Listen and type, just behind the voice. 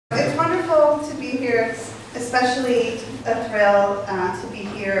especially a thrill to be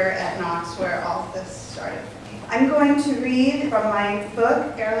here at Knox, where all of this started for me. I'm going to read from my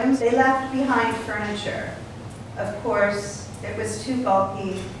book, Heirlooms. They left behind furniture. Of course, it was too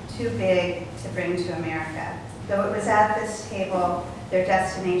bulky, too big to bring to America. Though it was at this table, their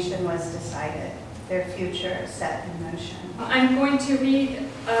destination was decided, their future set in motion. I'm going to read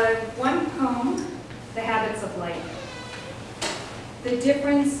one poem, The Habits of Light. The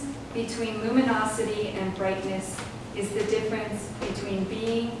difference between luminosity and brightness is the difference between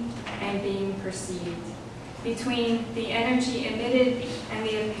being and being perceived, between the energy emitted and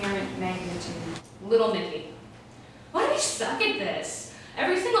the apparent magnitude. Little Nicky. Why do we suck at this?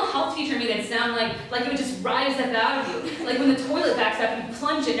 Every single health teacher made it sound like it would just rise up out of you. Like when the toilet backs up and you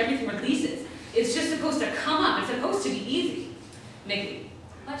plunge it and everything releases. It's just supposed to come up. It's supposed to be easy. Nicky.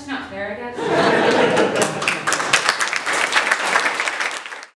 That's not fair, I guess.